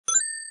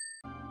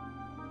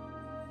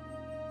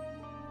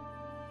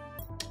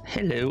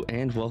Hello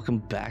and welcome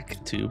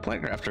back to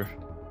Plant Crafter.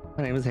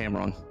 My name is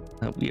Hamron.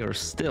 We are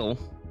still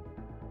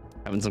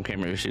having some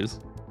camera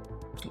issues,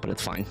 but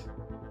it's fine.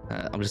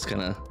 I'm just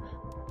gonna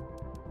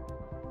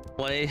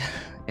play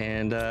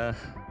and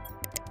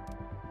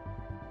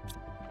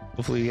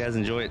hopefully you guys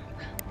enjoy it.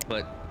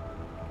 But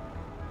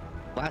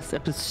last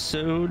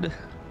episode,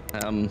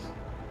 other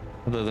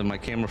than my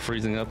camera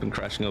freezing up and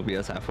crashing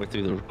OBS halfway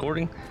through the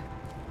recording,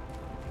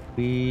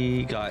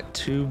 we got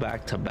two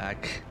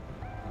back-to-back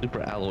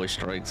super alloy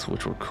strikes,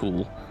 which were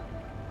cool,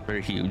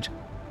 very huge.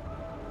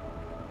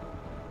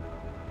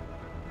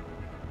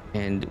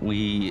 And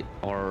we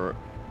are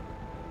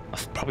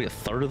probably a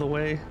third of the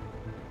way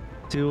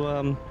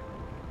to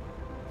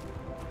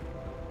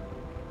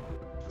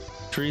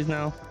trees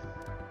now.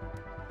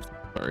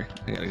 Sorry,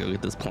 I gotta go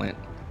get this plant.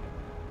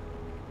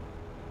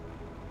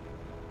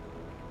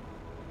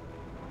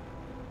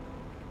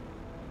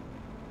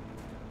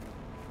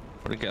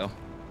 Where'd it go?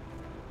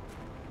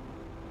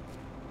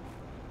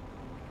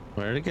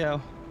 Where'd it go?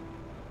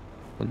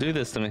 Don't do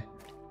this to me.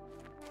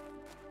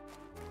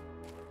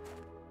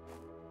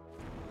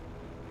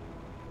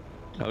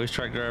 I always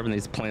try grabbing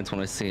these plants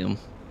when I see them.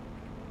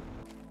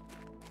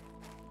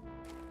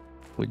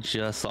 We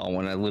just saw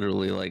one. I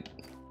literally like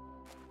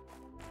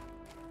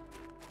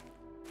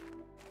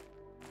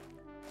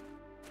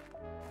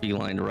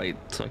beelined right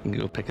so I can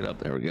go pick it up.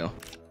 There we go.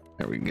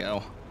 There we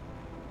go.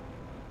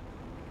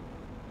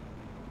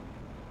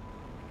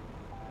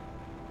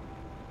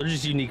 They're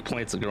just unique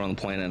plants that grow on the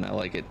planet, and I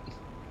like it.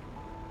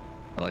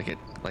 I like it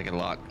a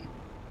lot.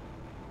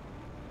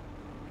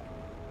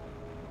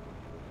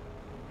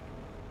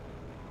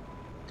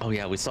 Oh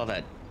yeah, we saw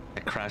that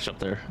crash up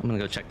there. I'm gonna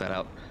go check that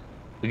out.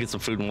 We get some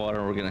food and water,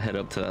 and we're gonna head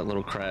up to that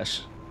little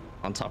crash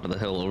on top of the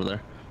hill over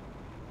there.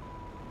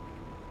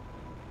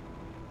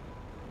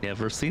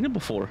 Never seen it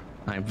before.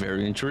 I'm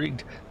very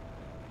intrigued.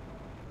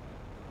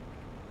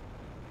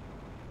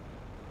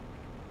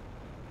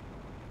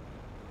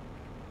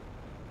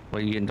 Why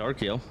are you getting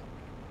dark, yo? What's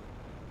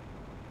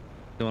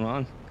going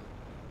on?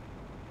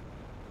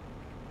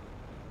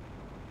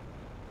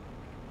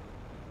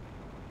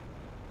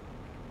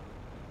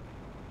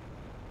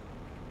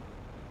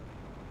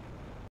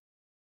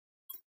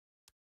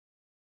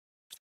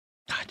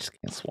 I just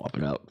can't swap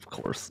it out, of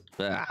course.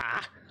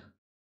 Ah!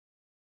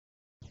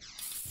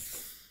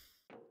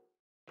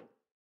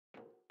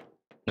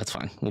 That's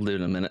fine. We'll do it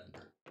in a minute.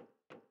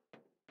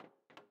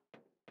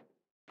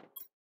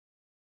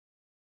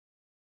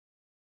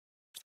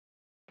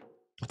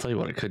 I'll tell you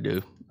what I could do.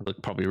 It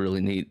look probably really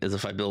neat is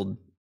if I build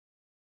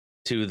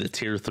two of the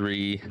tier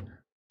 3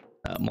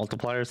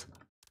 multipliers.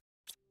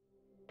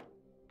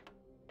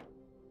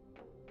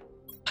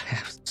 I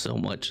have so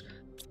much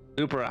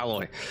super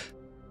alloy.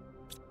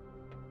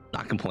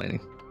 Not complaining.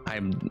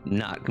 I'm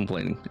not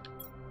complaining.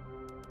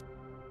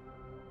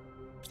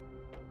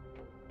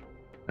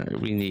 All right,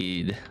 we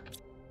need.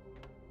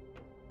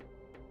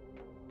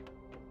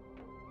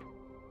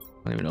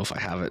 I don't even know if I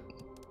have it.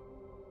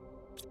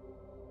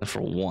 For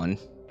one.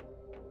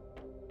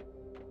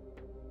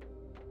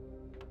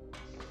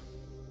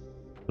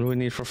 What do we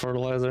need for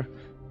fertilizer?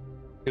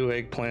 2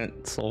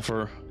 eggplant,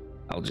 sulfur,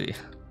 algae.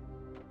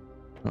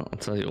 Well, I'll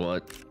tell you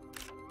what.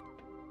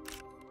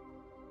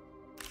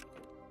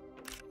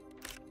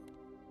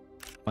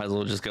 Might as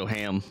well just go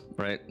ham,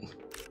 right?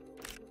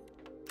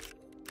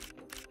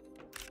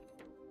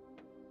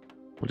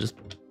 We'll just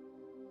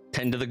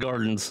tend to the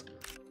gardens.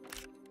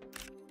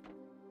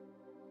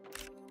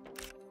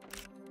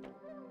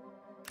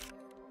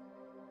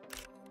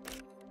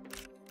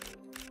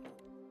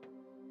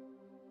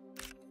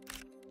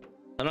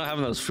 I know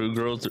having those food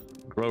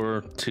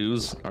grower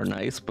 2s are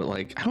nice, but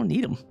like I don't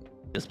need them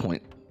at this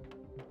point.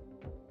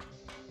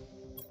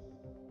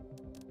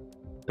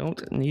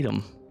 Don't need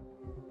them.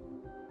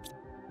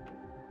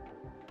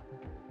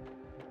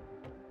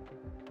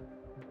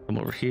 Come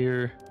over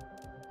here.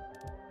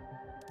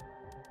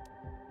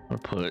 I'll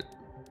put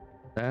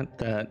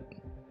that.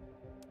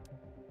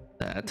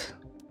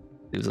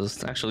 Gives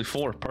us actually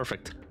 4.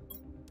 Perfect.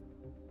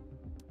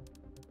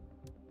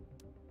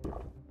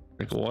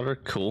 Drink of water.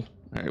 Cool.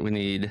 All right, we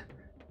need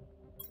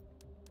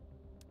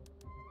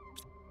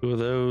 2 of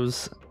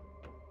those,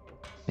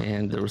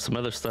 and there was some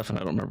other stuff, and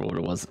I don't remember what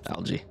it was.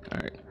 Algae. All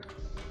right.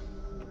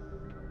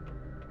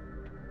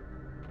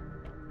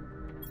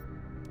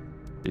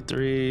 Two,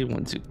 3.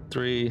 1, 2,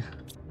 3.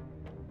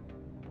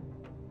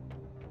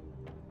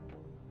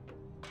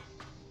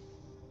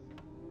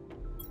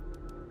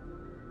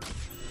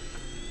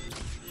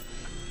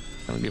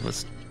 That'll give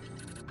us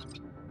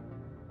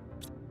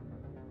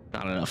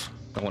not enough.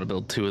 I want to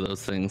build 2 of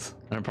those things,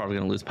 and I'm probably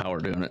going to lose power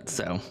doing it,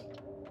 so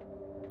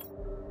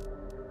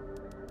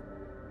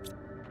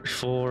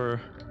 4,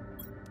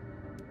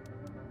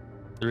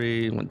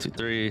 3, 1, 2,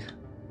 3,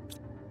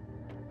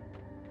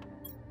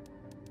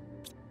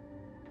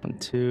 1,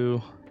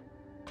 2.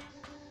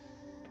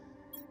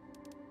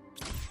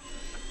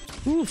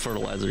 Ooh,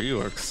 fertilizer,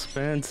 you are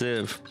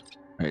expensive.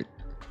 All right.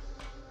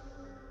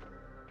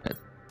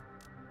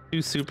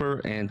 2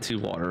 super and 2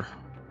 water.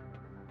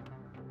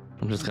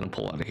 I'm just gonna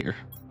pull out of here.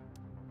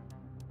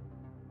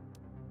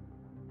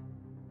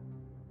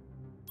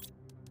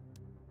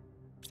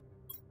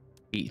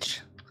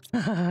 Each.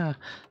 I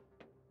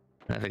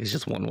think it's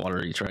just one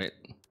water each, right?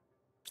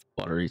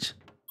 Water each.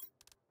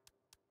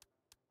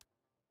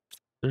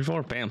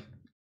 34, bam.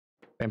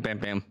 Bam, bam,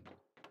 bam.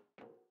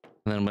 And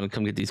then I'm gonna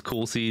come get these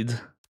cool seeds.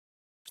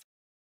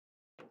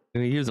 I'm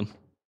gonna use them.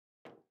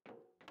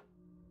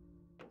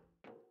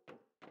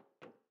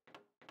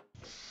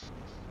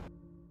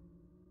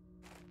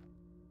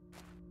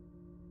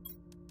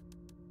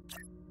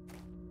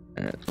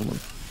 Alright, I'm gonna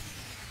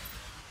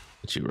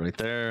put you right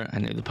there. I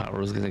knew the power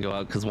was gonna go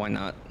out, because why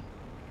not?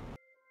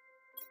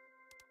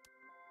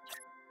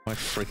 Why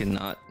freaking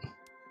not?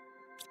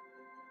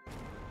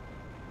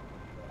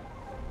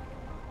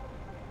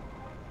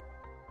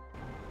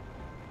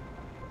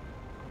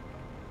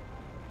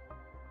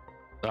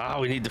 Ah,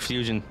 we need the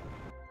fusion.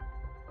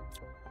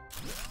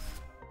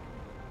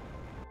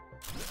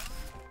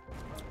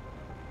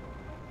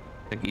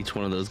 I think each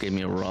one of those gave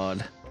me a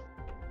rod.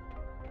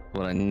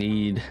 What I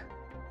need.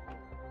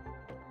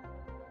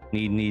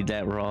 Need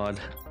that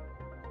rod.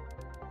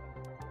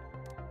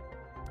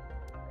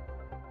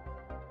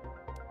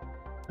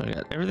 I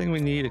got everything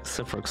we need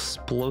except for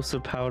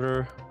explosive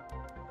powder.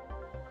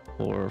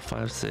 4,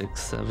 5,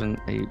 6,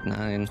 7, 8,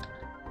 9.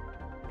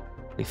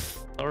 A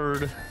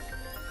third.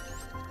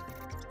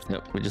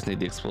 Yep, we just need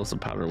the explosive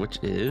powder, which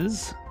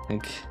is, I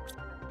think,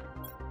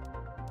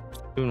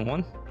 2 and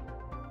 1.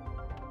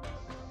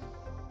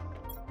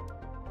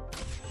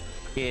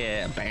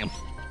 Yeah, bam.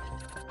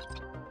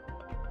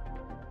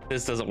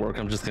 This doesn't work.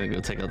 I'm just gonna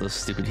go take out those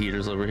stupid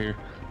heaters over here.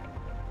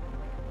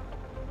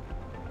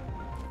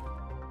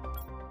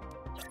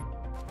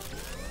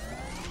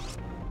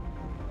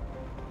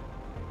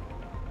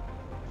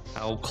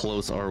 How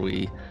close are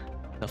we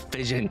to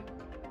fission?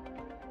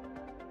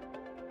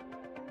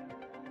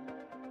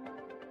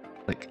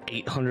 Like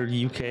 800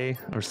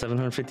 UK or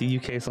 750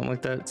 UK, something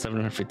like that.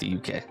 750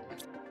 UK.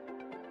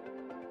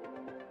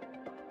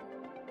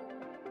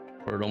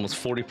 We're at almost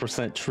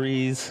 40%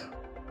 trees.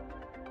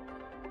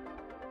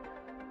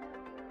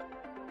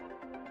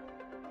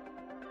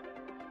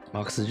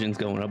 Oxygen's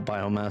going up,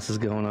 biomass is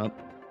going up.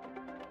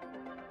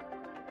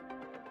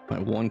 My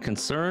one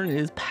concern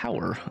is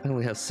power. I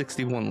only have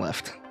 61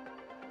 left.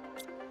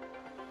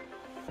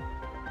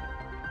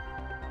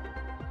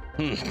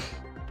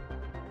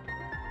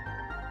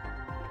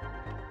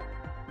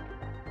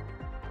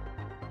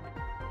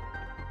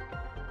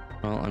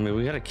 Well, I mean,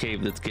 we got a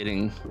cave that's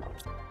getting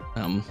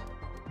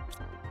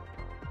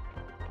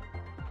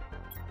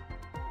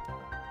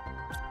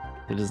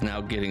it is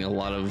now getting a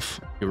lot of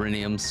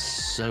uranium,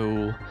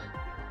 so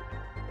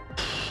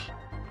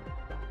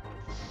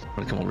I'm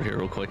gonna come over here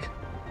real quick.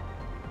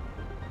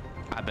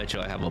 I bet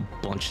you I have a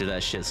bunch of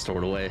that shit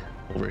stored away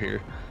over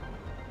here.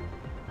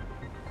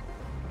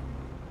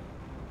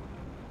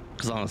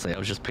 Because honestly, I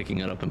was just picking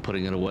it up and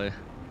putting it away.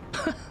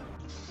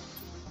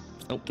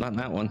 Nope, not in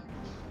that one.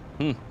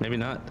 Maybe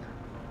not.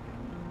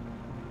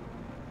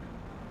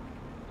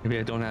 Maybe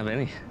I don't have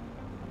any.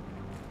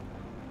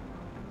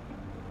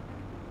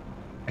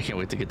 I can't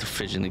wait to get to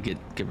fission and get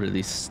rid of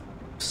these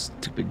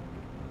stupid,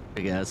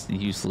 big ass,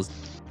 useless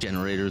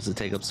generators that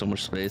take up so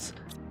much space.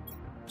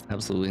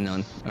 Absolutely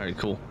none. All right,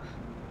 cool.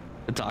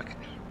 Good talk.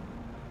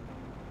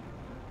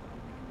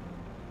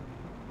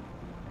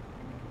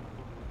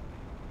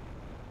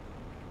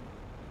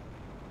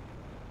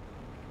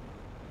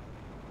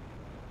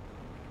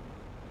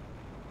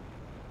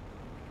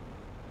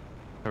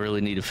 I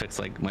really need to fix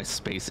like my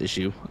space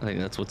issue. I think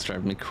that's what's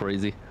driving me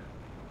crazy.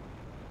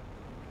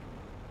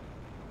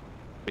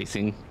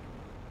 Spacing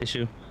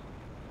issue.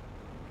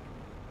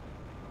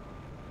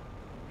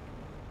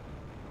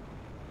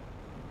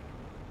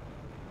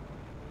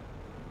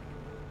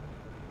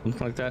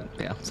 Something like that?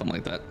 Yeah, something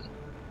like that.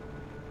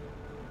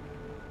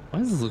 Why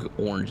does this look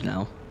orange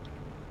now?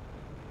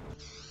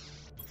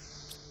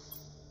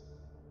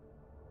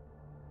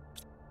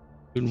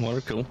 Food and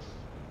water, cool. Is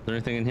there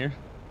anything in here?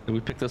 Did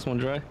we pick this one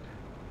dry?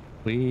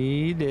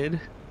 We did.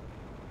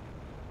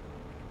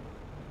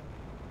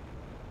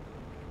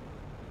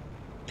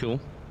 Cool.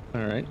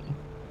 All right.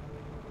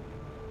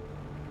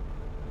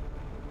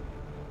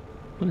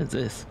 What is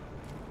this?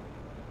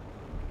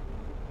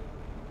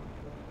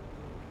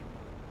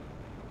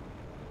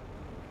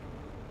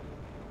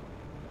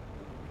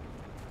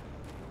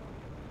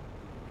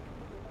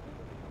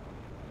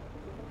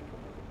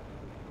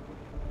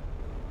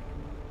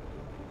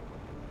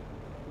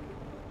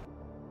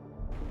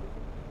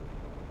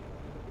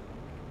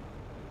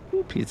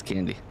 Ooh, piece of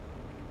candy.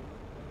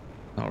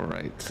 All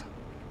right.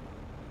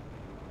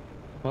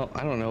 Well,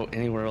 I don't know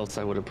anywhere else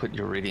I would have put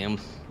uridium.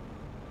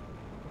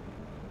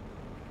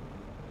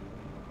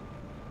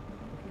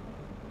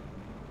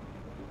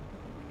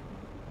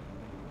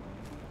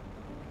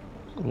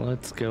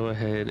 Let's go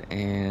ahead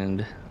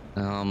and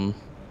well,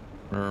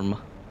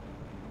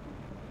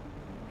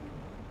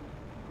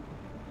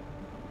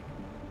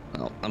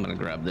 I'm gonna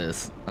grab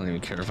this. I don't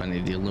even care if I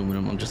need the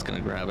aluminum. I'm just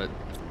gonna grab it.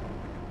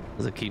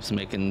 Because it keeps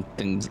making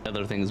things,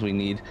 other things we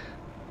need.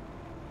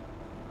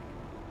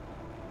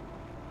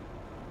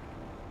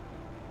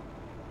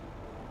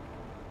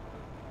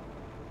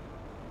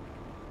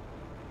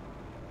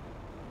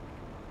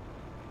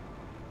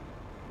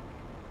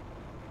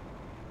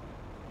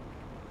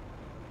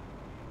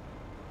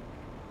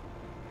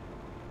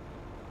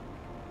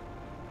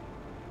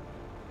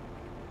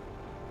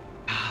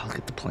 Look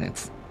at the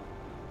plants.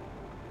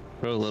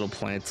 Grow, little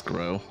plants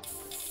grow.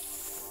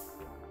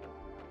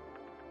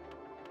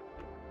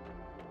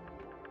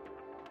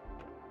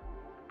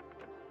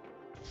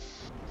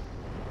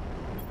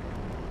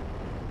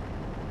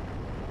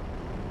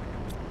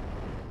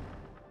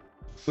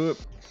 Oop.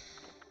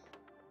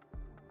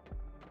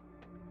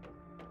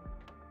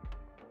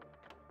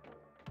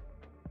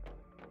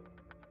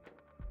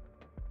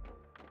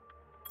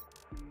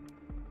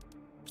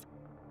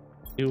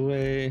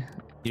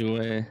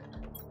 UA.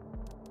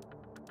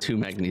 2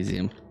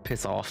 magnesium.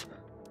 Piss off.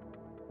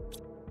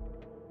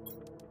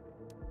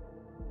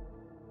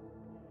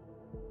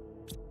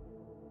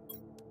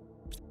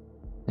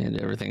 And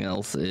everything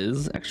else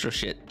is extra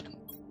shit.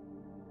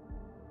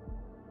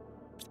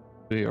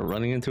 We are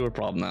running into a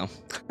problem now.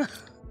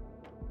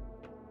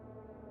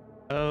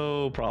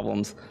 Oh,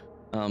 problems.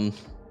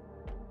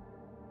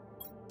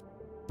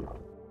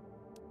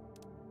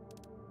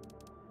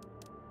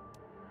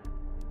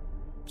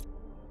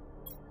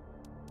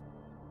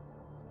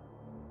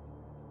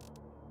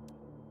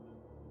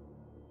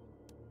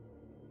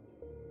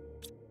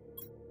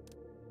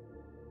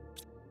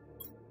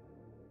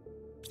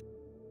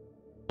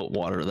 Put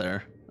water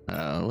there.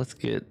 Let's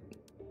get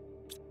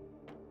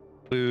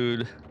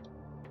food.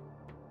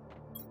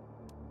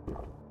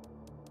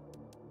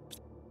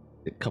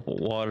 Get a couple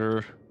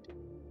water.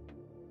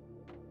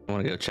 I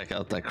want to go check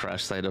out that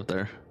crash site up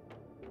there.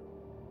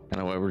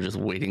 Kind of why we're just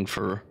waiting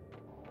for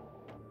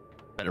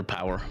better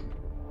power.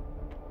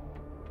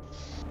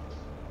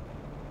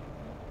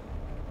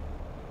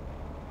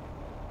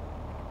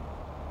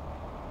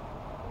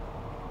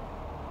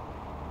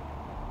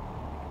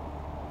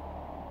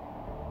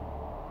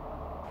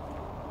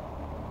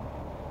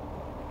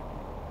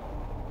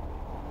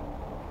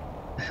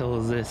 The hell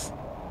is this?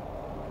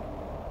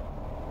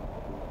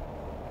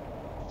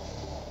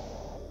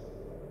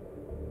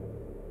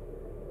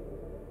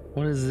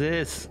 What is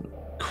this?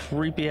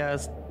 Creepy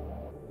ass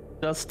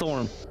dust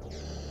storm.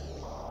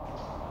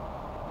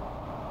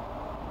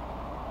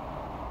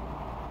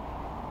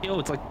 Yo,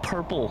 it's like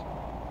purple.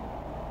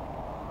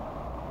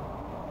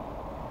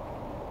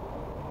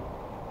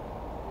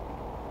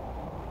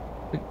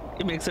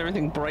 It makes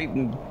everything bright,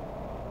 and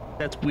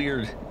that's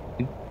weird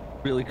and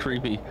really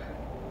creepy.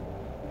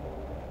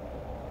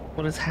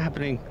 What is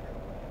happening?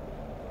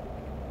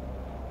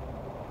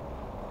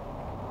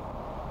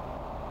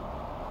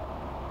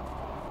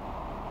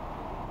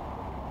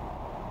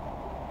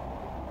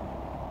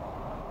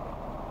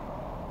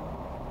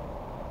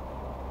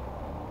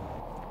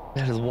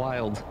 That is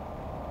wild.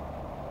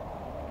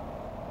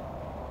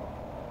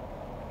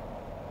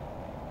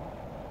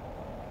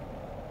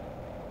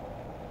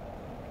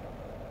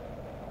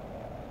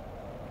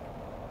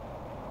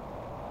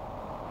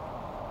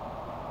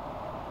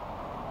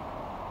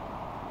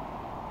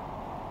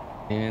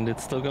 And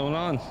it's still going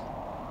on.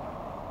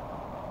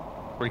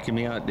 Freaking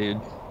me out, dude.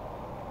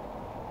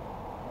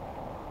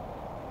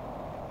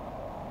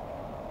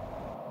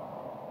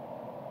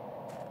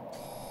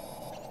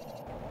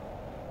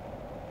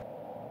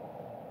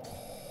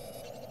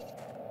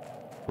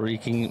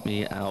 Freaking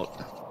me out.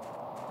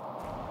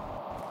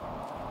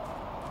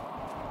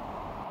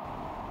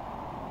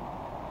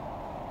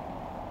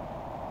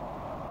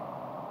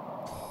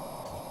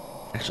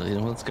 Actually, you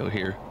know, let's go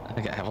here. I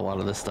think I have a lot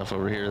of this stuff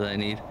over here that I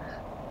need.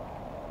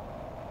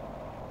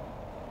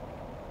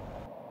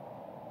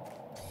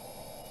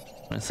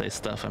 When I say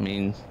stuff, I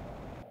mean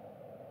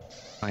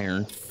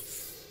iron.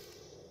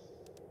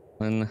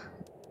 Then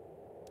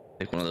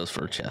take one of those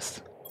for a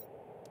chest.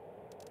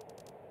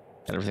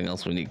 Got everything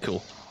else we need.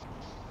 Cool.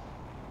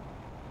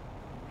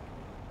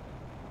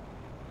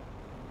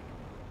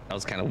 That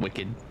was kind of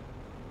wicked.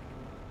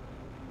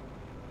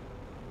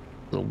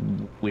 The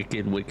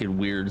wicked,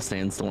 weird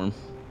sandstorm.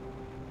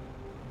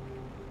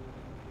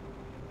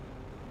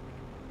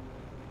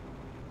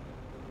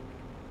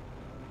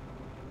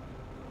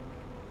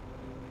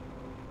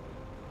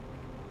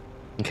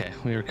 Okay,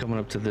 we are coming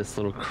up to this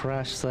little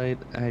crash site.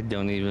 I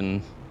don't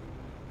even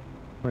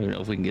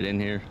know if we can get in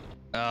here.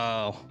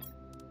 Oh.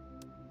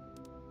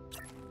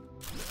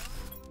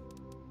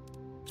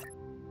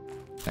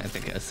 I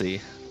think I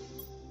see.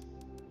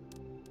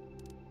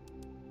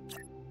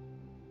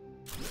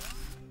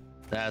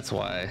 That's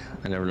why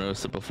I never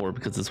noticed it before,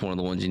 because it's one of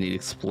the ones you need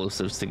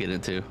explosives to get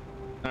into.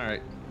 All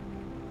right.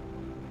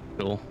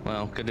 Cool.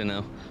 Well, good to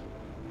know.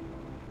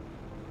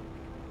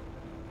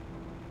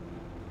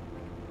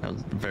 That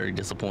was very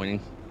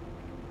disappointing.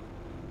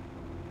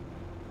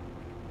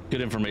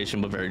 Good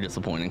information, but very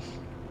disappointing.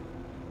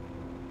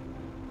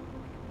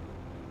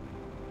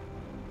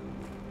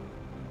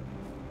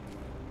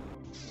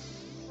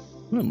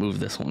 I'm gonna move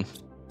this one.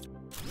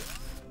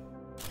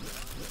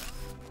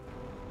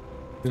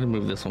 I'm gonna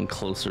move this one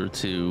closer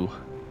to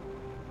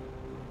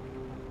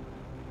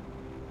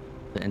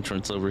the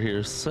entrance over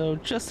here, so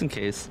just in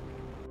case.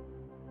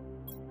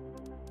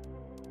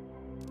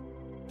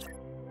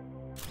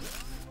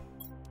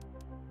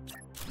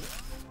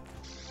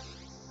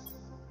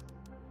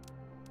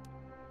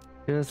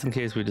 Just in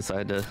case we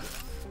decide to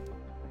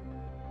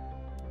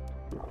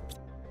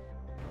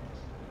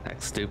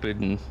act stupid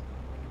and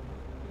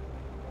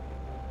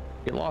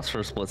get lost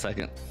for a split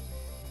second.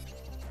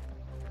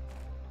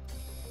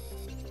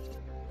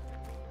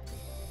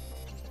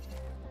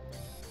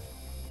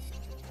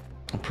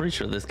 I'm pretty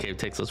sure this cave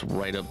takes us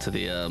right up to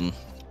the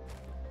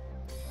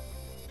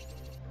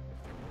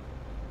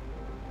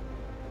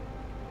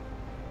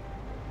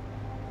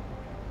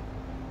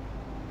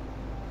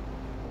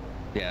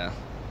yeah,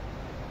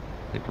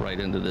 like right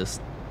into this.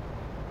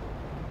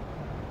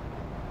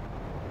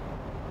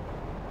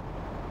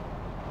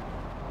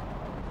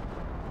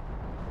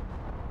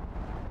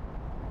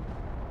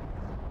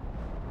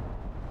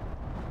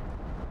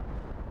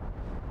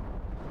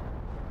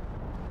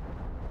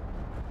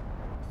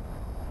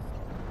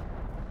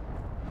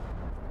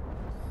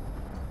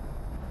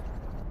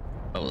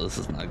 Oh, this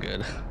is not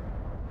good.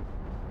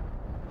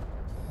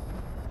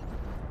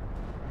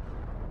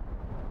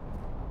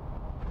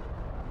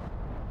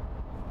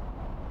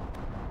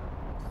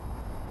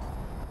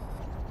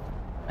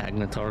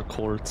 Magnetar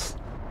quartz.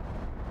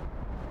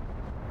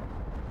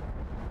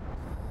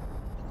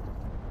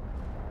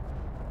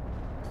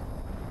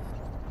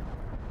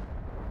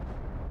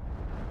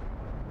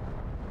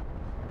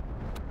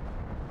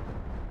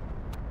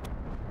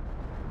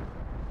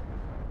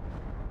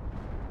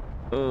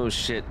 Oh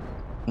shit.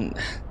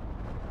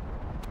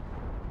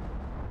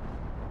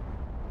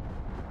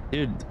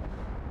 Dude.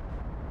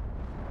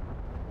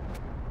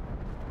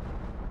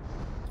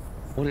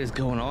 What is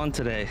going on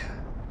today?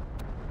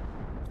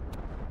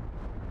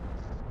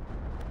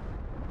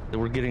 That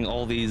we're getting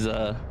all these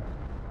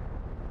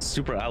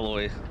super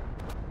alloy.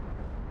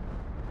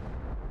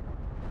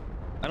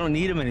 I don't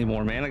need them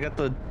anymore, man. I got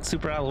the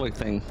super alloy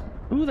thing.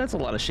 Ooh, that's a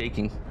lot of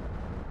shaking.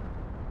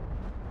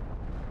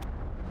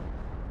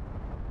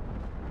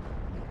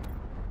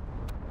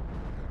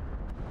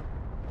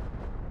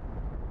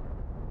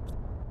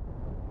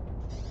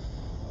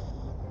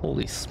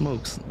 Holy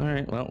smokes. All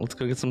right, well, let's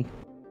go get some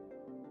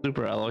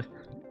super alloy.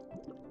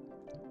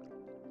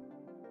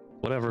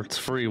 Whatever, it's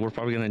free. We're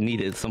probably gonna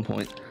need it at some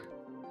point.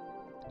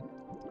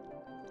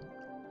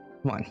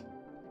 Come on.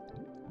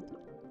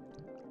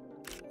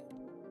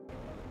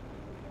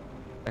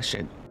 That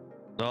shit.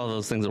 Oh,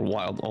 those things are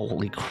wild.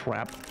 Holy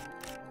crap.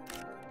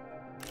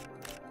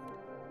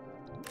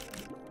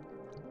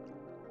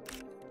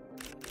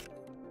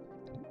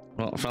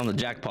 Well, I found the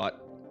jackpot.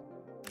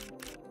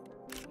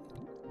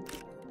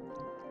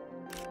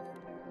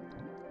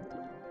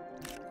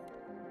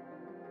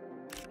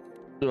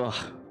 Ugh.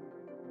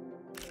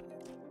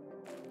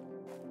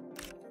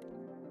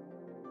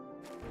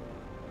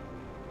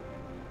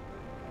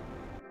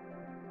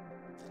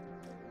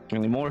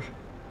 Any more?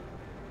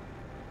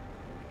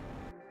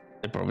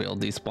 They probably all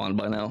despawned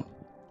by now.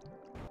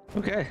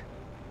 Okay.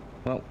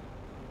 Well.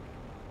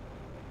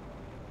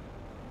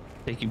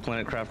 Thank you,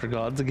 Planet Crafter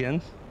Gods,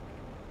 again.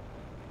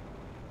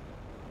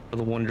 For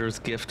the wondrous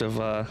gift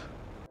of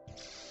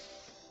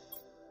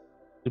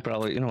super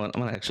alloy. You know what?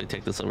 I'm gonna actually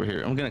take this over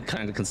here. I'm gonna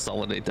kind of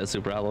consolidate that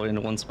super alloy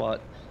into one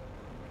spot.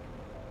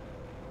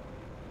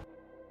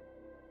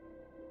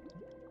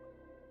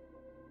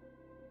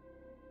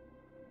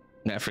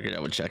 Nah, I figured I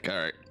would check. All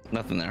right,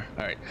 nothing there.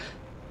 All right.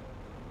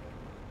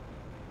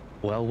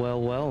 Well,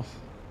 well, well,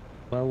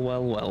 well,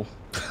 well, well.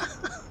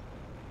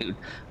 Dude,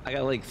 I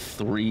got like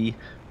 3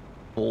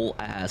 full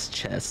ass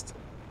chests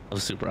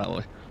of super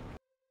alloy.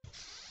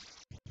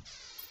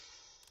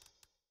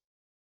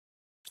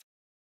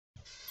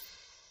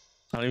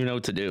 I don't even know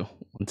what to do.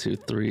 1, 2,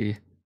 3.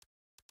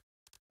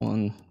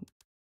 1.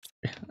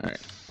 All right.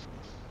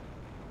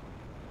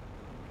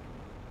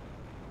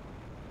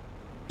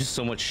 Just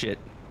so much shit.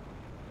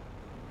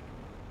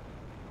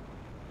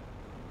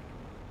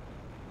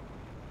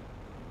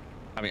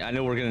 I mean, I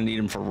know we're gonna need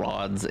them for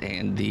rods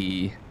and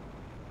the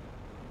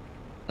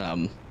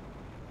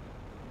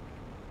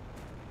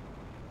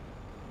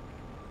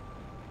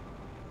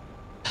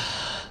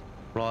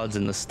rods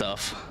and the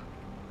stuff.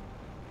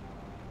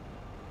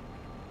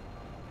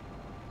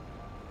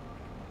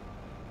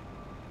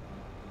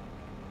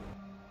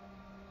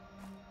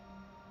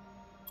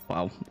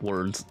 Wow,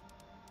 words.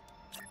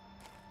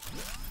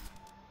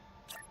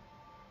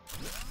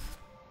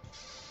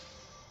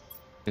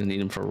 Gonna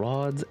need them for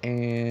rods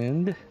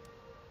and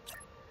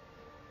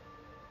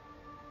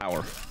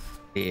power.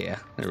 Yeah,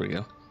 there we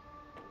go.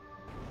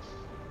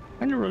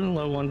 Kind of running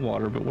low on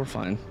water, but we're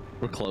fine.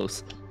 We're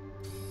close.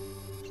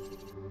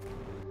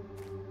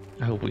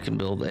 I hope we can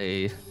build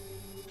a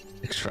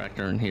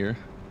extractor in here.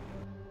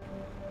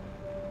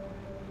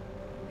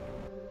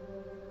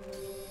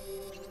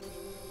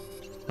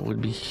 That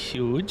would be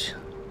huge.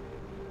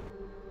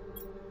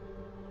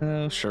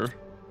 Sure.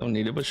 Don't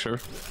need it, but sure.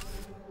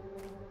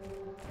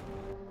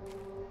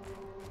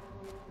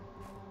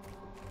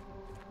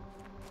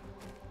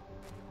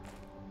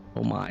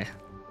 Oh my.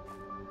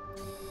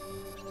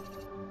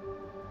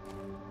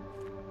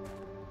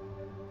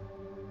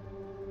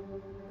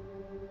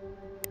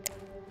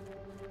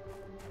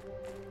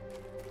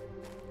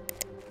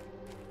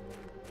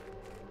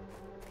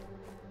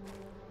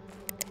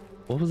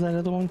 What was that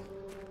other one?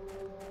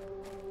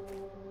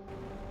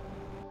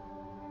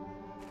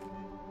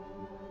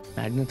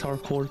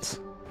 Magnetar quartz.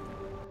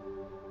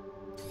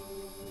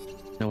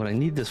 Know what I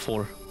need this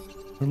for?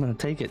 I'm gonna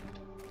take it.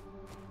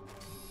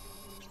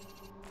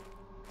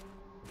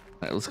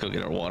 All right, let's go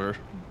get our water.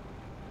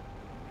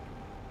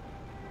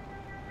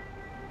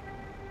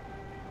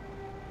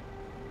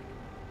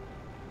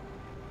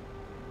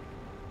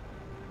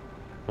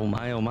 Oh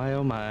my, oh my,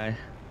 oh my.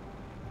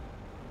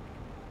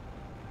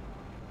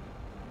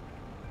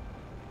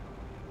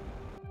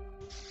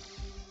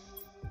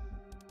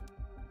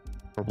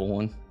 Purple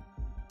one.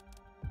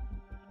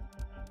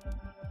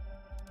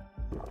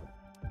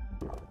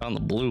 Found the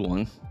blue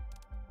one.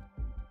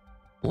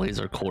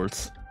 Laser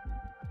quartz.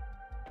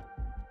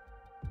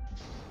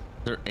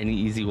 Is there any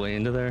easy way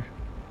into there?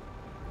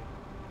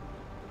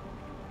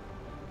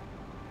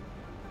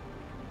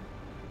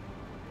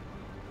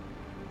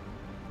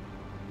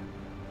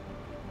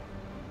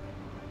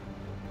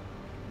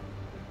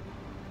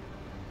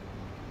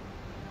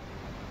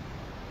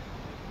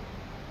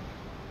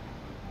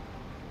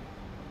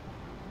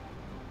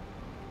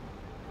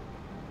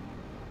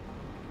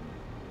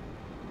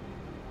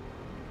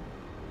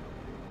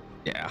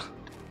 Yeah.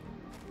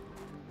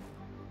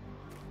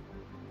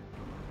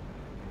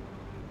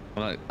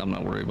 I'm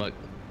not worried about.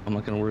 I'm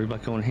not gonna worry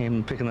about going ham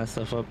and picking that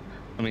stuff up.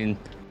 I mean,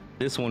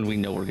 this one we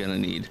know we're gonna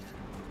need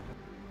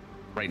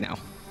right now,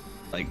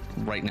 like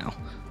right now.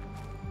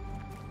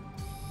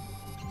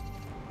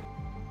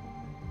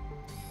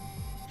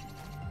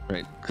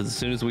 Right, because as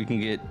soon as we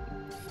can get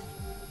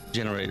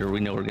generator, we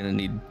know we're gonna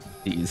need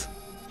these.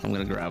 I'm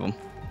gonna grab them.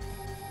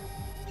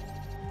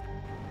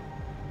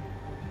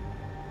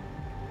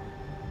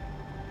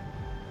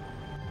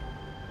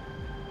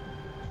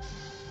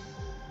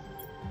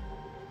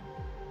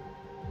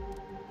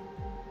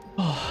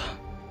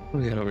 What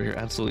do we got over here?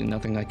 Absolutely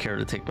nothing I care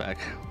to take back.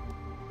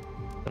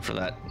 Except for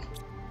that.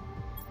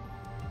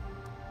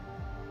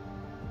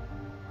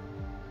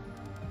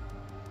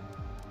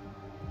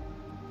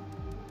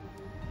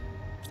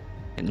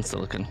 And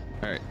silicon.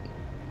 Alright.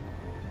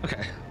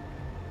 Okay.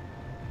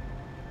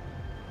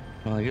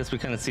 Well, I guess we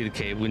kind of see the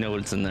cave. We know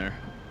what's in there.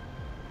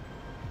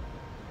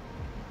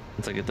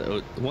 Once I get the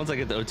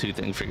O2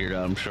 thing figured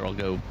out, I'm sure I'll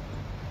go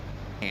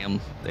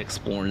ham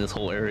exploring this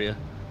whole area.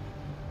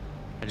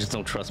 I just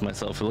don't trust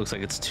myself. It looks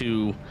like it's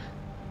too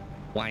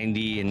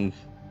windy and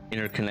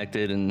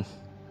interconnected, and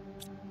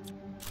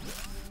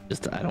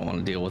just I don't want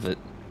to deal with it.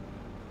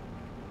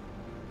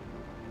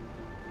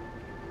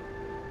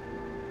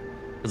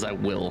 Because I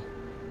will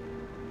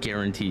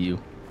guarantee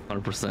you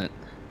 100%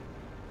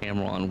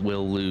 Hamron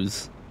will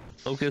lose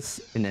focus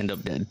and end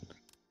up dead.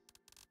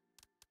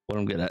 What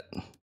I'm good at.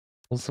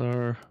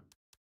 Pulsar.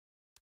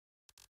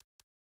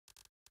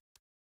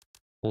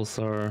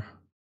 Pulsar.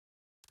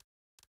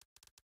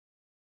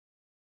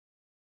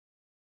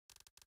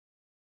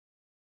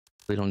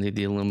 We don't need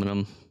the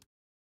aluminum.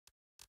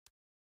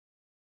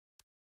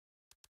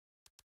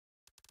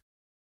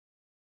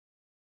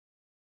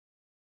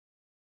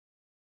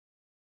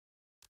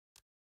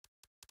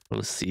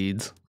 Those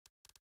seeds.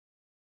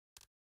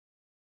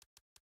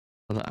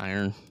 Oh, the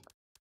iron.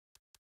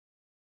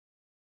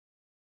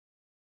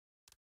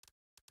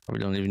 We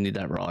don't even need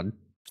that rod.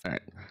 All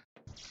right.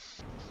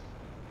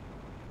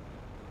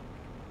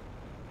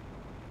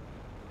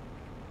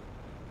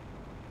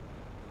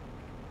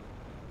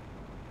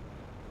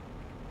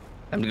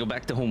 Time to go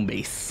back to home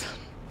base.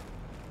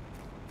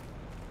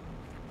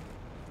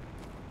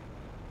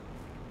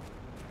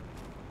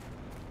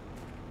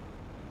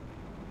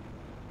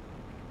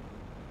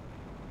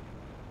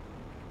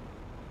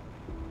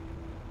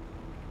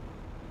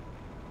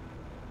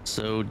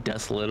 So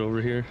desolate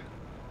over here.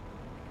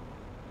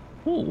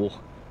 Ooh.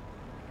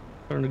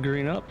 Starting to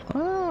green up.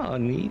 Ah,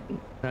 neat.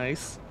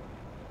 Nice.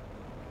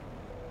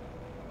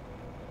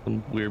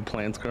 Some weird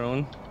plants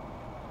growing.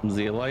 Some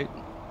zeolite.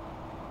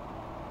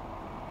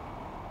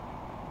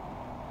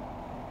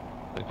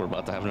 Like we're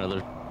about to have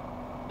another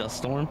dust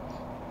storm.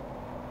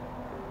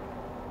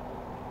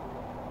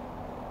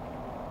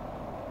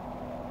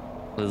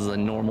 This is a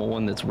normal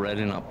one that's red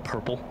and not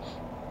purple.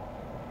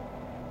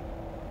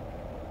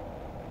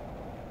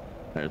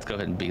 All right, let's go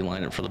ahead and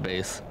beeline it for the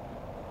base.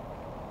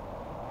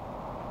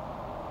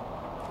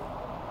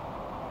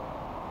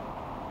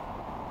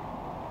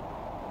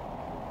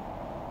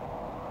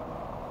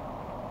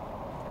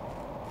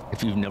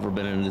 If you've never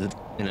been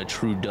in a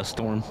true dust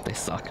storm, they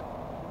suck.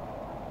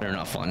 They're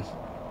not fun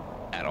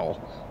at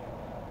all.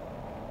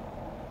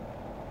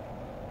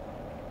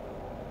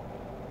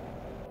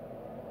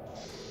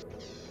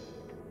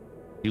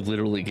 You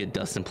literally get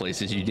dust in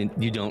places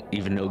you don't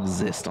even know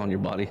exist on your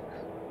body.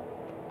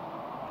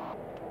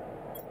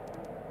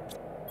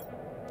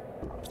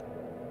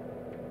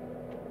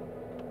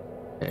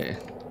 Okay,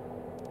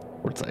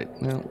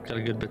 quartzite. Well, got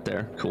a good bit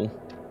there. Cool.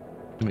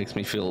 It makes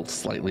me feel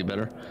slightly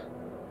better.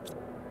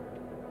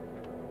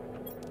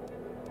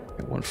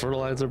 Got one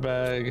fertilizer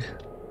bag.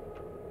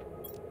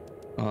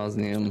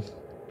 Osmium.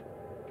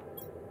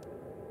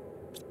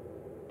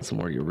 Some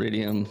more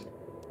iridium.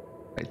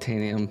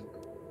 Titanium.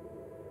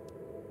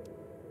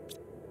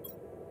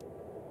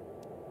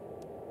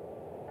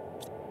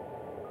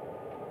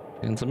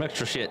 And some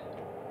extra shit.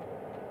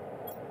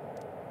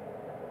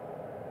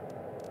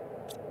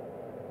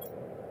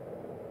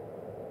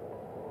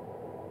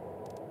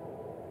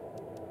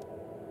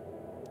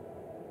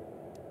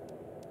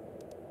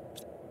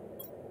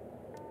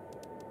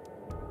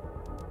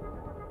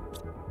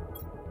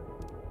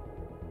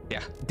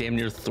 Yeah, damn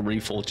near 3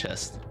 full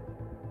chests.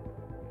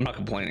 I'm not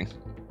complaining.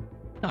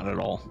 Not at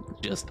all.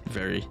 Just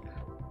very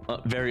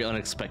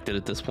unexpected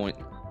at this point.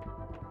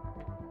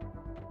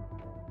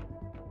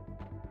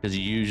 Because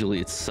usually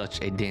it's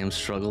such a damn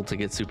struggle to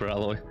get super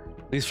alloy.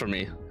 At least for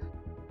me.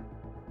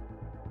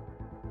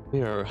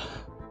 We are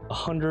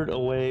 100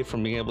 away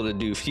from being able to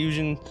do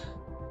fusion.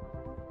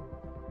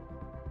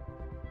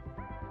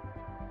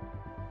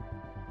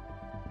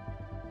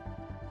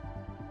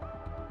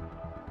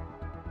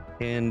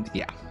 And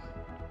yeah,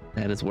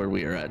 that is where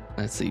we are at.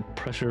 Let's see,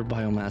 pressure,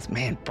 biomass.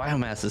 Man,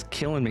 biomass is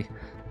killing me.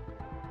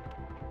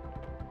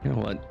 You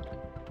know what?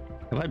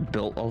 Have I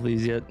built all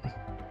these yet?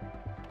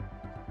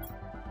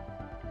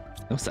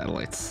 No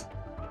satellites.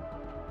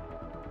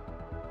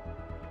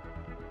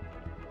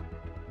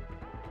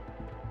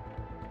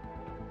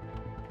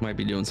 Might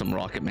be doing some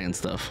Rocket Man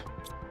stuff.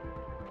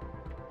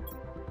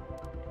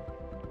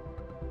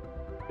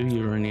 2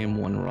 uranium,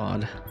 1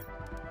 rod.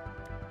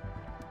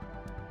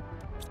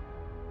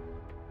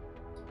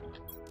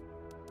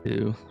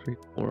 Two, 3,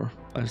 4,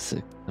 5,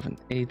 6, 7,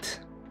 8.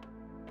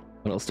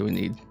 What else do we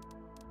need?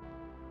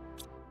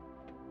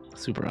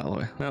 Super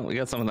alloy. Well, we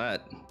got some of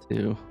that.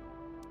 2,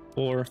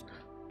 4.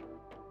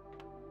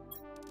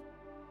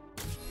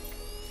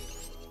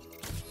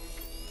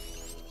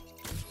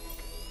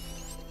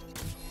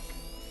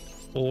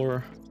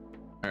 All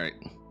right,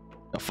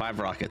 got 5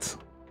 rockets.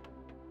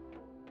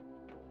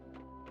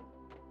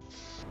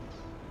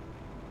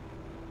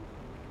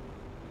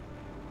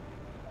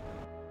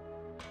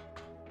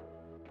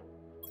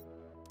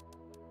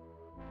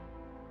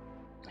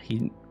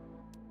 Heat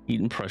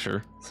and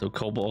pressure, so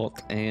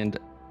cobalt and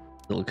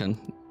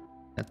silicon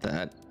at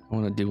that. I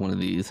want to do one of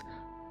these.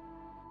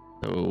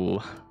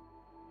 So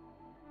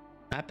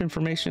map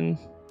information,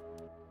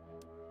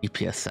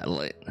 GPS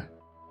satellite,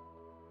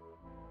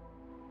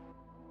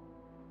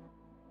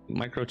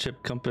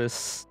 microchip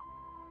compass.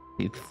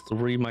 Need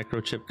 3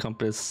 microchip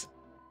compass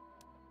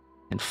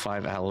and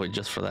 5 alloy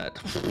just for that.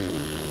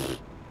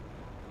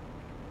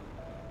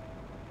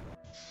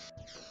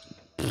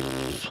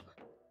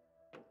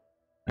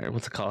 All right,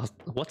 what's it cost?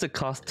 What's it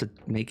cost to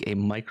make a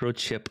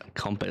microchip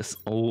compass?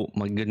 Oh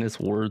my goodness,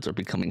 words are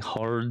becoming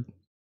hard.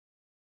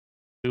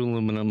 2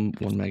 aluminum,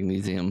 1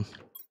 magnesium,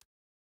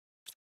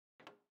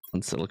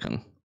 1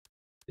 silicon.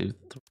 2,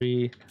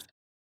 3.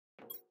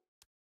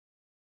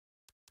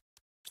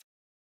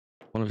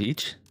 1 of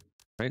each,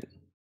 right?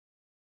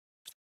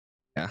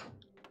 Yeah.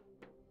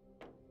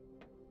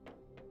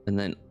 And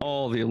then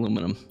all the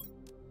aluminum.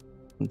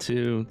 1,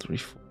 2, 3,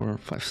 4,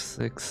 5,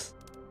 6.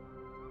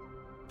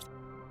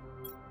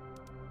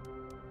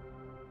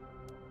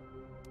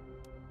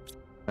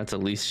 That's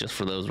at least just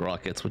for those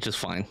rockets, which is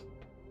fine,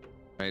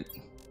 right?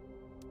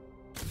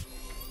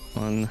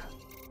 1,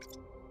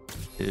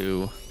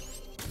 2,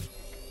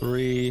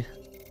 3.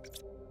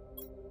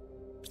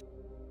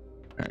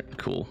 All right,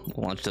 cool.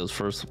 We'll launch those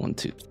first. 1,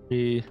 2,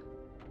 3,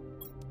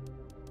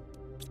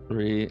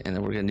 3, and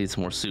then we're gonna need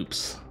some more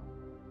soups.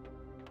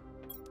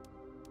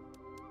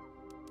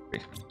 3.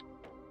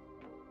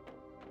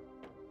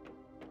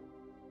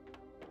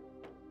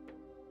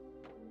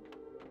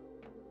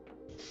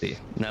 See,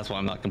 and that's why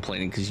I'm not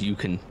complaining, because you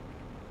can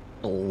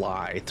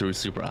fly through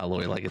super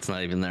alloy like it's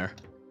not even there.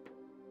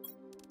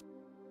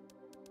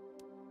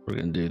 We're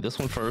gonna do this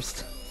one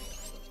first.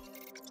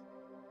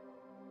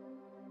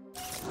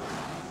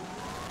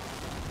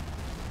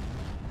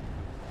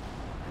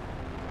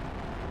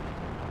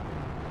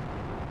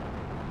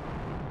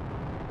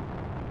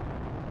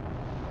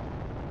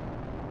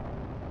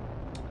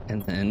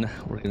 And then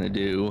we're gonna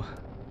do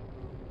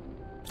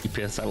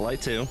GPS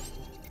satellite 2.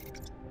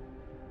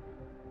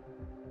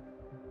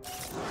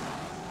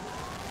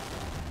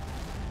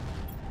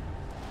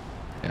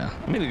 Yeah,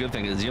 I mean, the good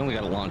thing is you only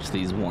gotta launch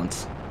these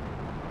once.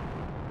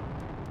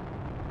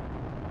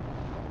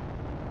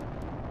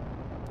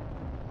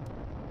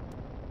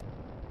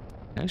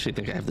 I actually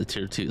think I have the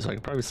tier 2, so I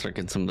could probably start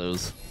getting some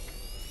of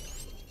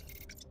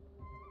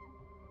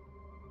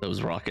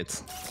those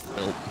rockets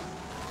built.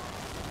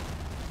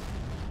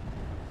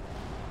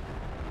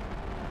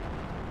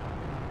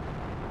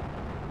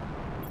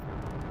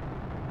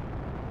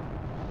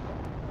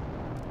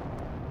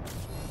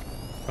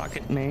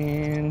 Rocket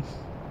Man.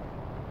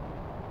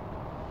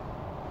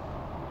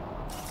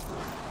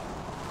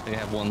 I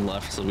have 1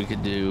 left, so we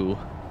could do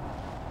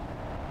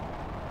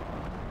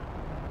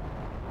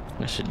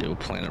I should do a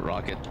planet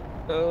rocket.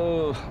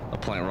 Oh, a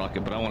planet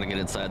rocket, but I want to get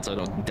inside so I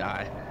don't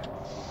die.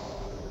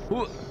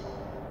 Ooh.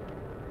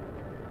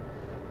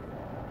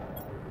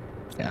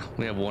 Yeah,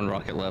 we have one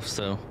rocket left,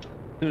 so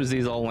as soon as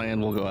these all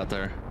land, we'll go out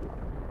there.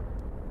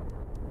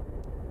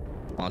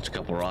 Launch a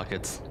couple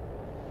rockets.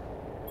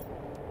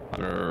 I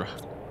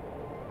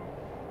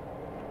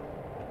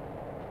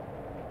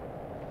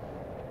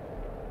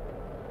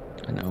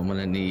know I'm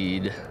gonna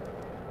need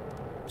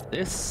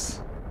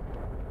this.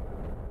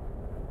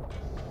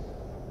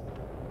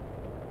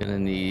 Gonna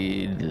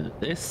need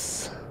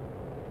this.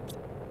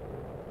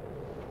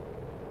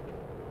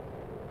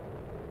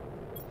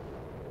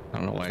 I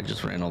don't know why I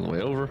just ran all the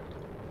way over.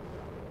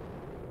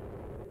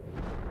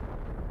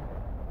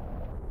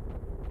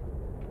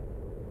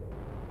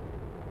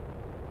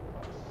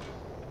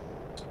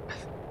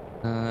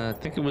 I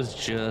think it was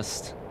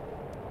just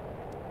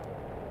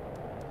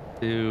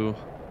no,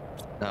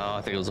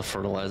 I think it was a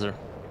fertilizer.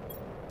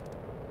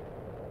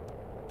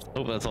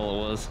 Hope that's all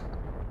it was.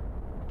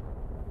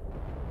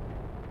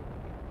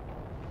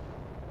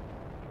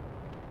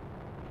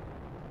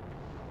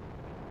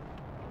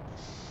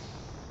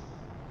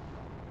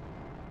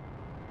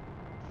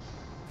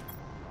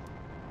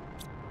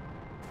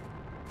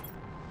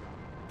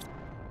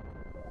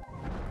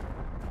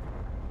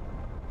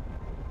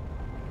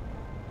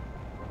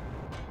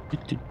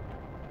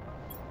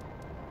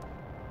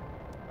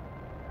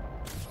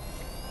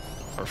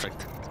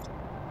 Perfect.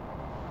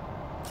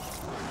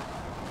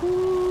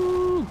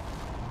 Woo!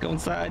 Go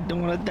inside,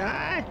 don't want to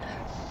die.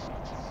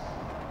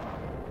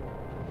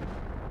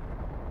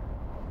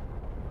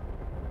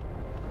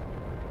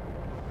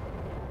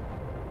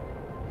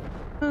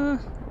 Go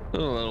to a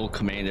little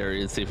command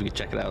area and see if we can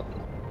check it out.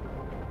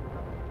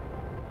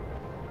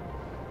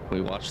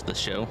 We watch the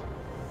show.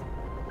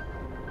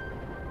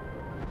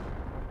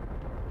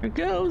 Here it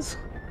goes.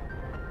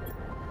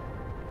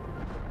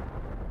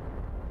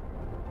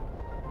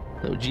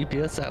 So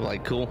GPS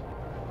satellite, cool.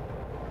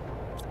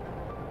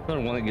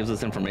 Another one that gives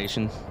us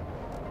information.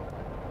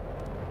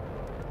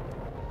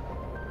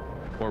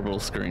 Orbital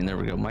screen, there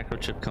we go.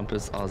 Microchip,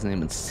 compass,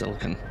 osmium, and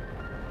silicon.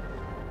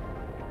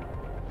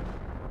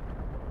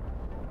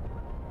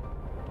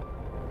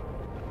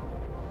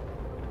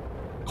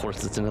 Of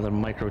course, it's another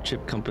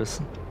microchip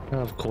compass.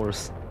 Of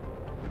course.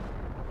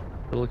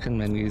 Silicon,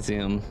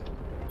 magnesium.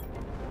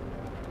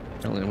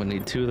 Only would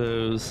need 2 of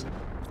those.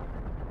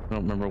 I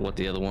don't remember what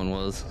the other one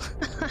was.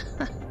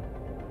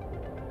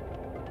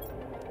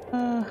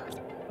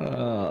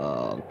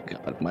 Oh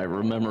god, my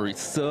memory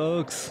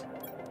sucks.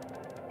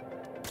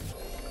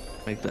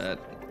 Make that.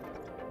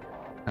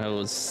 That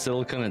was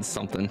silicon and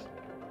something.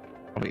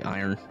 Probably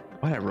iron.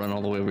 Why'd I run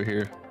all the way over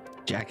here?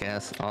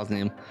 Jackass.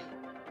 Osmium.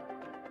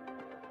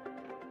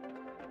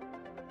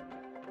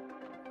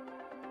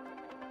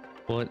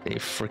 What a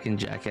freaking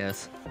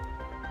jackass.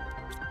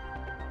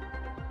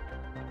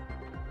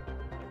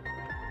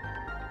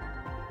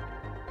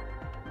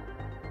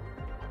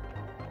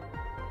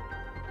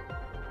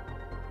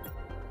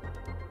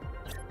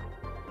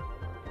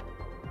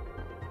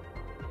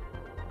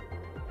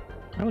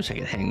 I wish I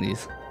could hang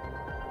these.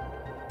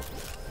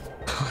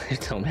 You're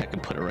telling me I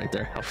could put it right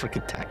there. How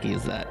freaking tacky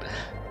is that?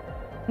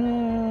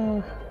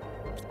 All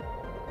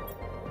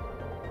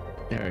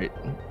right,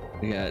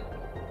 we got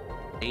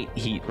 8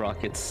 heat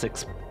rockets,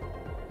 6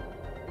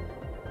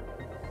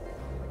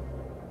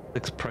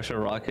 pressure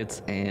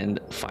rockets,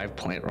 and 5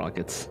 plant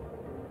rockets.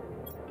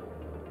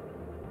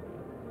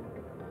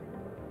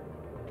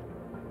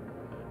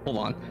 Hold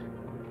on.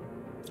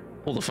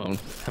 Hold the phone.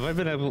 Have I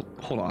been able?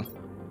 Hold on.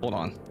 Hold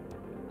on.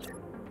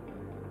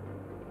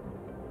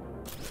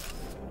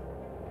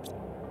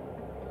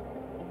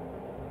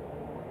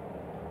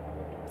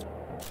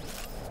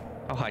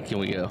 How high can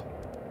we go?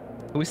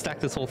 Can we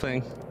stack this whole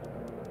thing?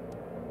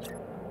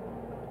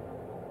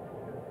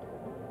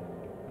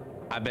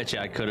 I bet you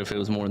I could if it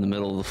was more in the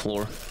middle of the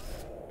floor.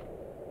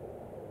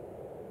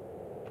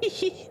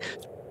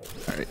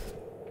 All right.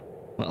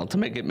 Well, to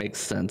make it make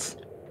sense,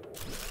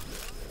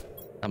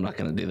 I'm not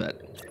gonna do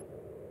that.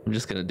 I'm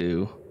just gonna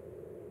do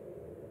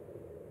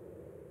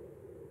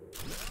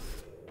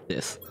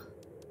this.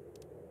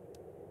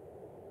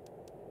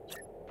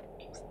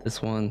 This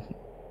one.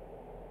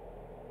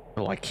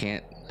 Oh, I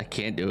can't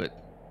do it.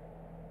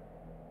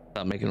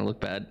 Stop making it look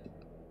bad.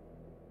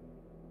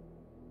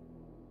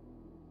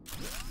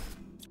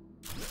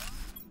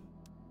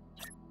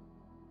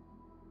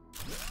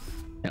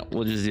 Yeah,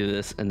 we'll just do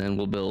this and then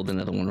we'll build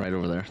another one right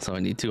over there. So I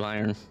need 2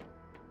 iron.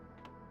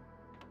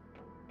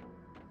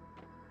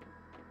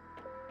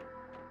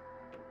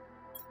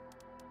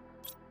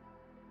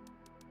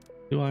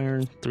 Two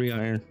iron, 3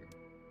 iron.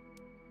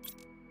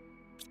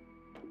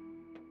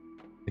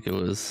 I think it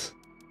was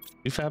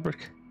 2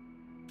 fabric.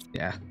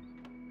 Yeah.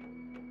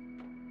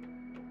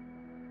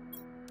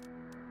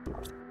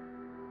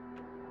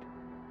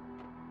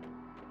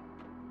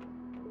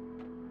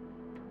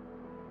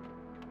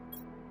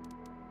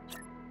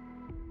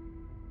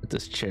 Put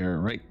this chair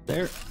right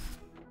there.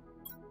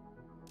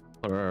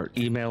 Put our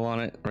email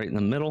on it right in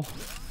the middle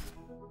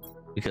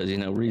because, you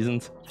know,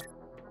 reasons.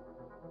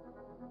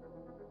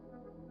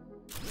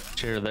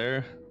 chair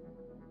there.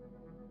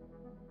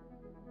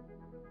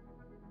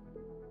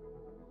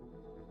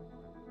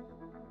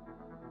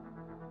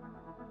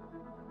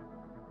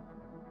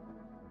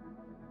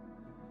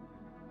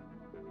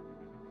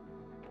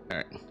 All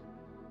right.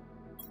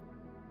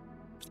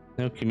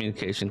 No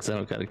communication, because I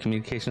don't got a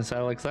communication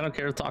satellite, because I don't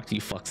care to talk to you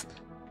fucks.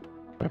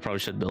 But I probably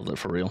should build it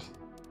for real.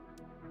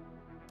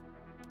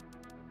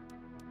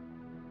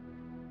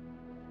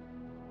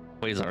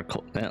 Quasar,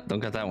 yeah, don't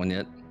got that one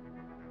yet.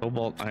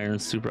 Cobalt, iron,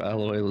 super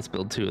alloy, let's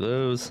build 2 of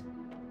those.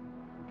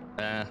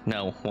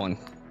 No, 1.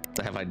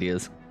 I have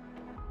ideas.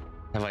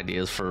 I have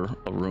ideas for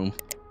a room.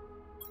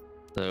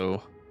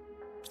 So,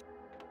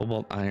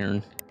 cobalt,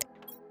 iron.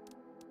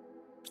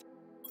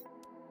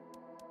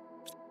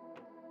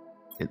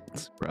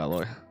 It's super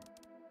alloy.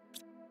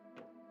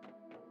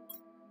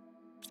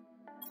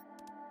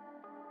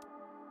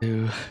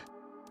 Two,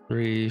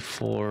 3,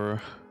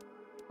 4,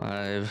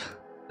 5,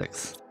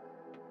 6.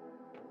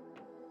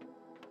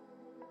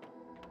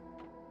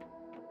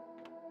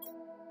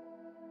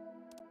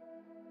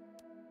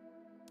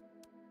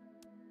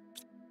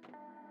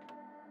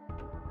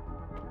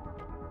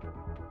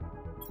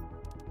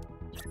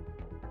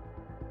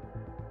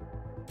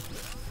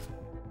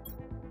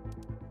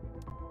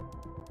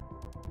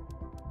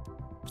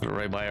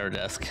 Right by our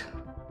desk.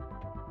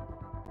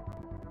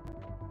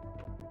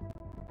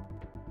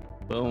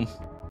 Boom.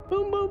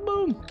 Boom, boom,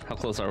 boom. How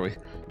close are we?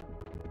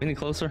 Any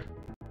closer?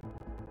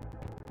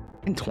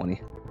 In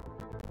 20.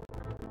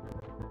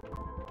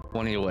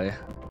 20 away.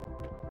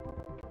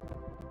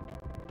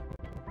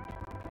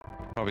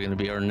 Probably gonna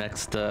be our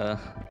next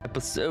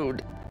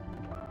episode.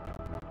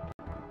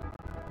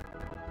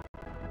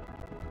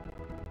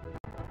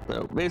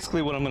 So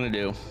basically what I'm gonna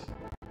do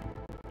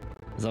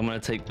is I'm gonna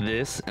take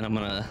this and I'm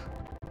gonna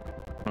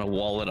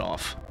wall it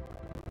off.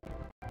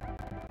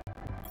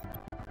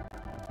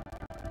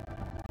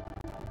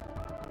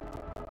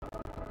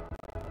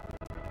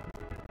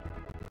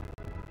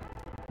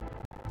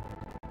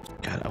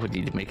 God, I would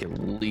need to make at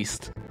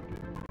least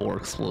 4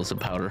 explosive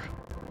powder.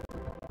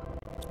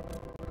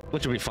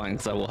 Which will be fine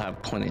because I will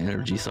have plenty of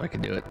energy so I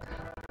can do it.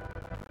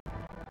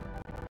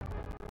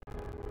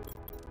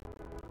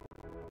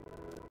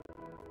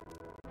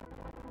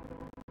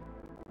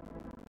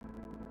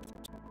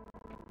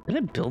 Did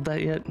I build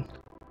that yet?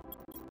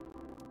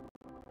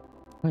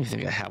 I don't even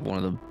think I have one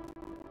of them.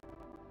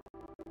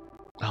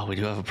 Oh, we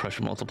do have a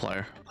pressure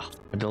multiplier. Oh,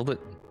 I build it.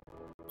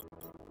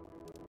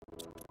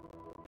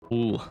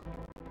 Ooh.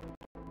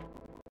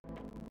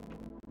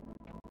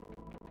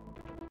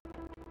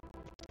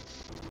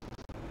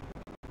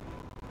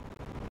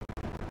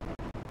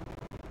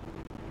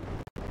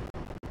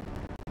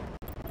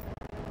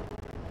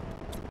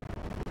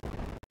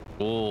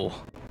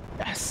 Oh,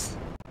 yes.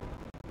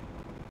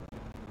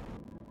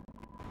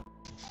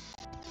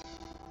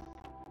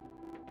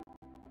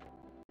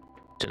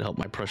 Should help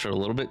my pressure a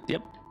little bit.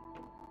 Yep.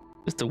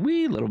 Just a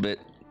wee little bit.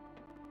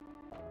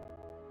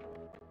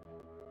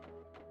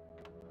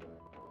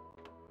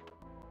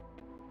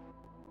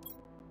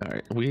 All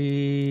right,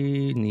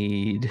 we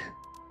need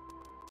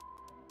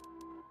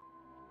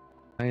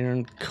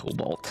iron,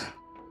 cobalt.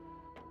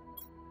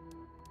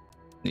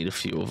 Need a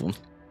few of them.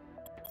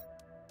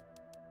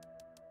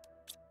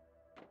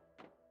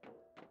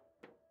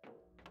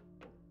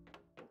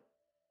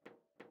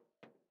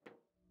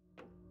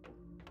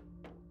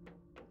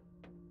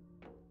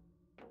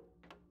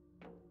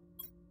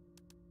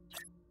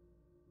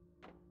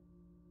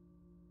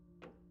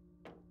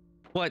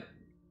 What?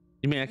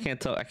 You mean I can't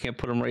tell? I can't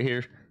put them right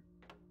here?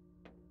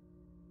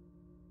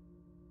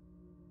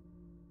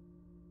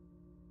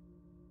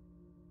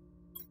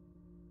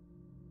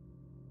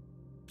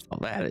 Oh,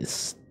 that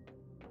is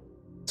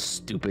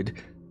stupid.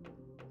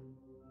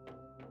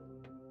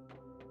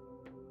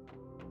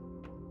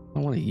 I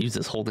want to use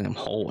this holding them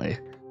hallway.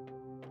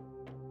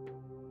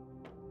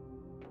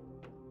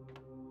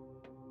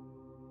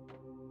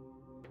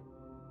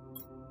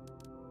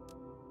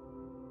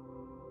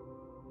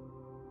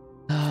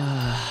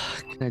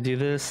 Can I do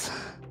this?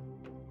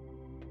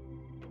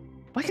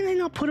 Why can I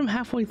not put him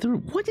halfway through?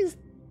 What is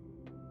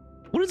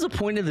the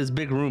point of this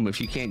big room if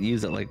you can't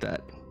use it like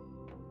that?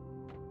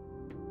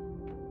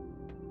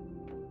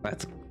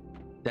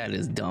 That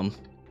is dumb.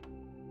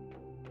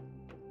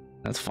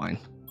 That's fine.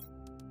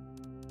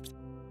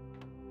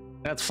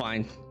 That's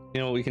fine. You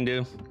know what we can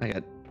do?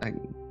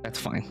 That's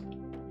fine.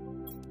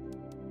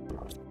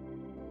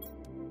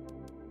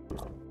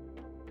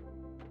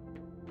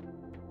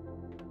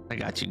 I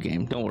got you,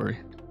 game. Don't worry.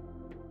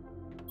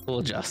 We'll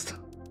adjust.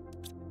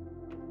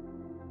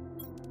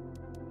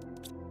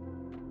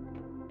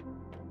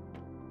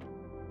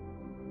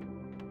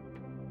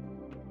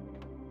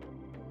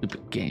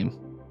 Stupid game.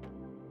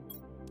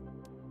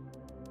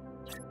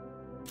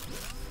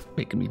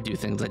 Making me do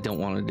things I don't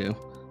want to do.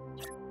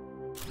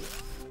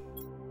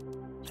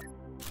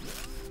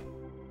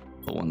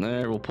 Put one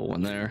there, we'll put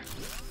one there.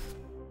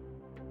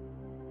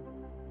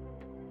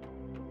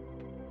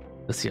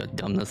 Let's see how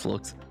dumb this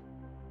looks.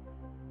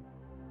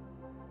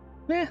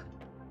 Eh,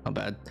 not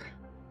bad.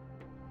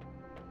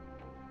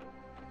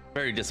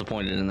 Very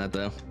disappointed in that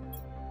though.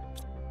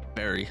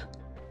 Very.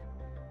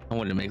 I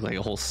wanted to make like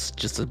a whole,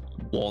 just a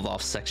walled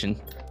off section.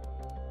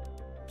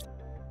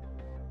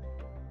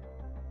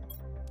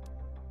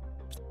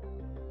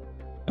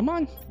 Come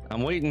on,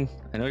 I'm waiting.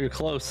 I know you're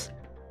close.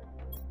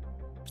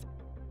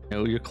 I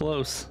know you're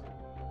close.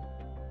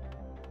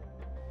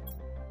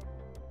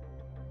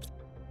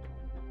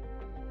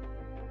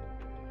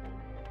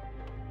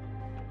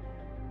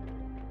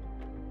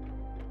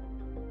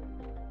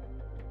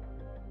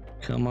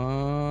 Come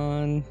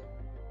on.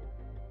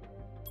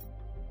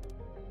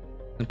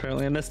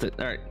 Apparently I missed it.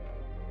 All right,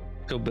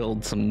 go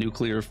build some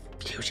nuclear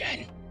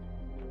fusion.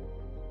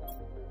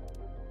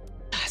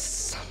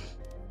 Yes.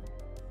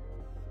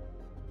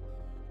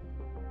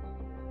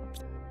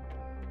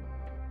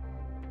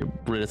 Get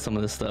rid of some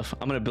of this stuff.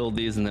 I'm gonna build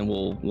these and then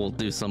we'll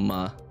do some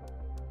a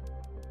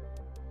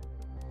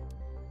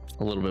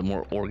little bit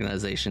more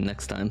organization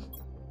next time.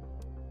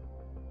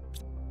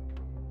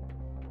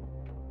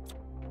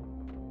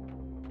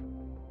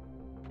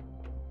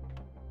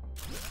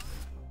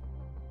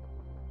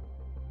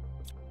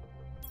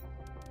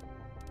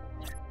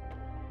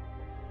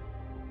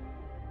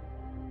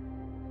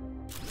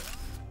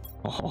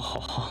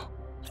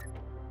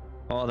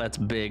 Oh, that's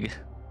big.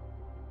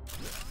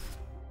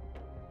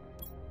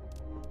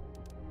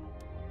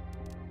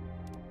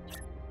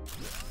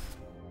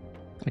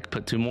 I could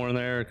put 2 more in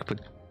there. I could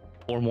put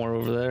 4 more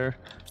over there.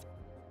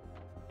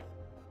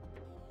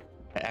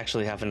 I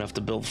actually have enough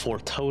to build 4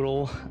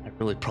 total. I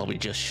really probably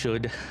just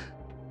should.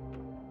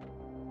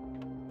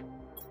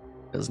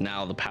 Because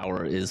now the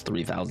power is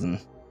 3,000.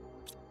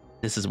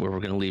 This is where we're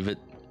going to leave it.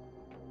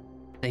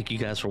 Thank you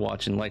guys for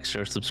watching. Like,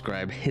 share,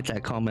 subscribe, hit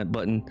that comment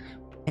button.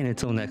 And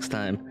until next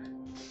time,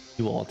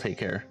 you all take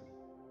care.